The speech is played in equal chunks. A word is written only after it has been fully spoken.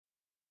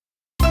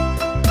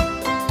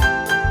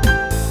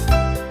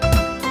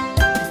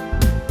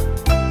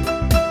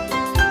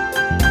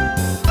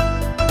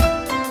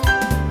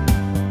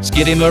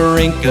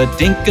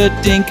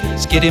Skidamarink-a-dink-a-dink,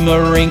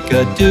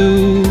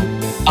 Skidamarink-a-doo.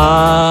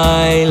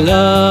 I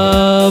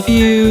love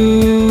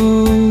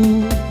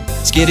you.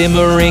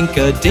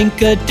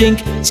 Skidamarink-a-dink-a-dink,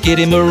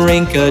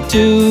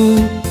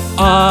 Skidamarink-a-doo.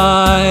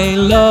 I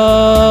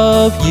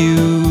love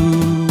you.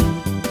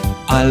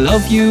 I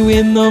love you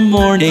in the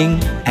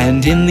morning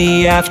and in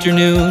the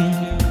afternoon.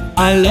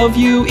 I love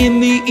you in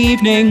the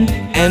evening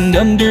and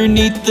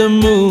underneath the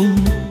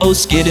moon. Oh,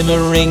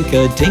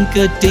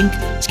 Skidamarink-a-dink-a-dink,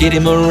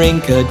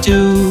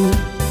 Skidamarink-a-doo.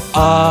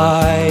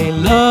 I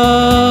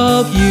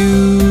love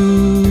you.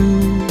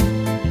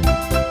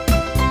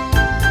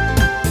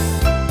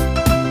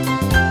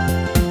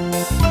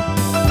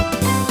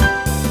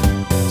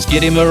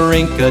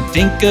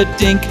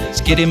 Skidamarink-a-dink-a-dink,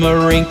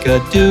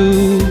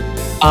 Skidamarink-a-doo.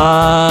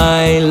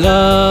 I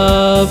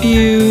love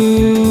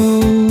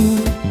you.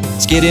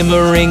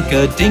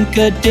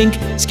 Skidamarink-a-dink-a-dink,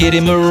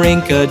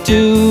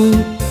 Skidamarink-a-doo.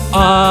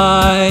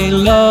 I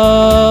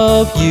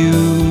love you.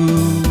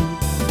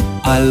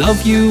 I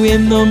love you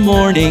in the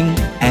morning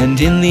and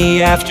in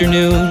the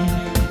afternoon.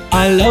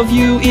 I love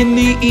you in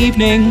the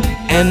evening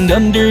and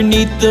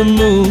underneath the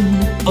moon.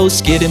 Oh,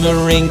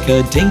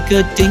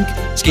 Skidamarink-a-dink-a-dink,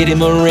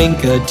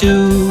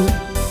 Skidamarink-a-doo.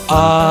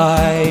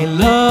 I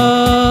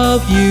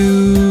love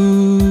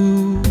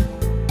you.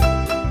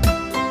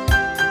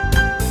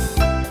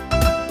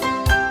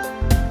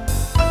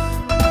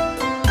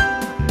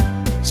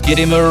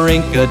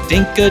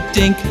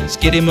 Skidamarink-a-dink-a-dink,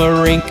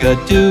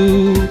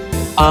 Skidamarink-a-doo.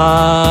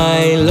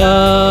 I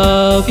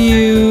love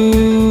you.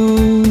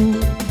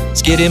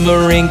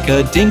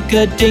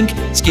 Skidamarink-a-dink-a-dink,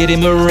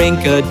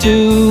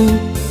 Skidamarink-a-doo.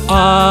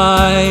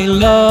 I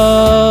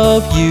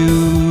love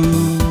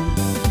you.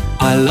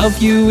 I love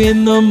you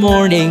in the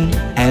morning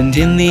and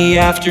in the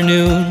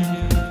afternoon.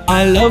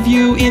 I love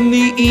you in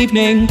the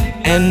evening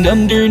and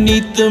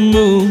underneath the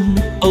moon.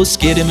 Oh,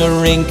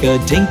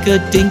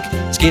 Skidamarink-a-dink-a-dink,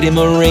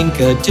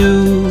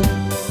 Skidamarink-a-doo.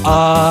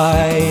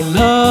 I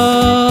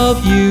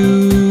love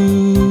you.